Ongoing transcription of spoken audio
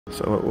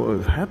So what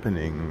was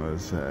happening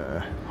was,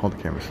 hold the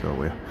camera still,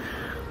 will you?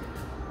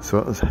 So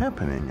what was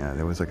happening,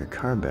 there was like a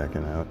car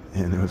backing out,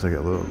 and there was like a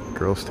little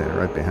girl standing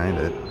right behind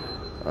it,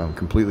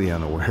 completely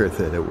unaware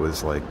that it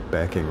was like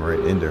backing right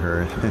into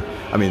her.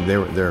 I mean,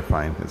 they're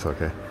fine, it's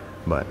okay.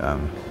 But,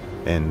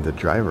 and the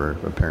driver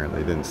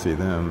apparently didn't see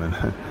them,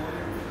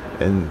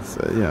 and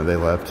so, you know, they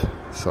left.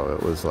 So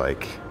it was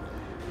like,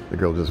 the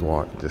girl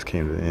just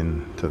came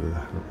into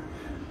the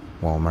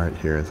Walmart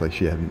here. It's like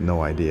she had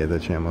no idea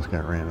that she almost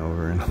got ran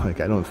over, and like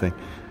I don't think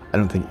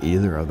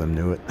either of them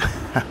knew it.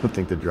 I don't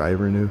think the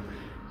driver knew,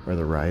 or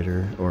the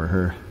rider, or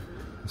her.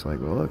 It's like,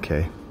 well,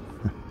 okay.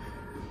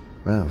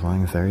 Well, as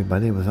long as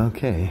everybody was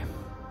okay.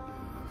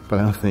 But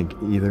I don't think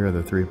either of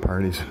the three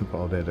parties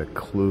involved had a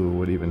clue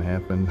what even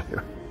happened.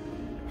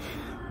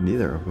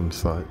 Neither of them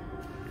saw it.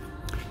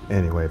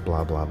 Anyway,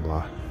 blah blah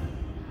blah.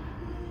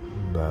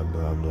 Blah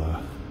blah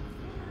blah.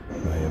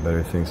 Well, yeah,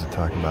 better things to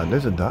talk about.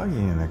 There's a doggy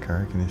in the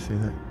car. Can you see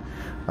that?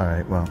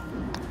 Alright, well,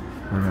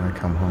 we're gonna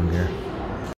come home here.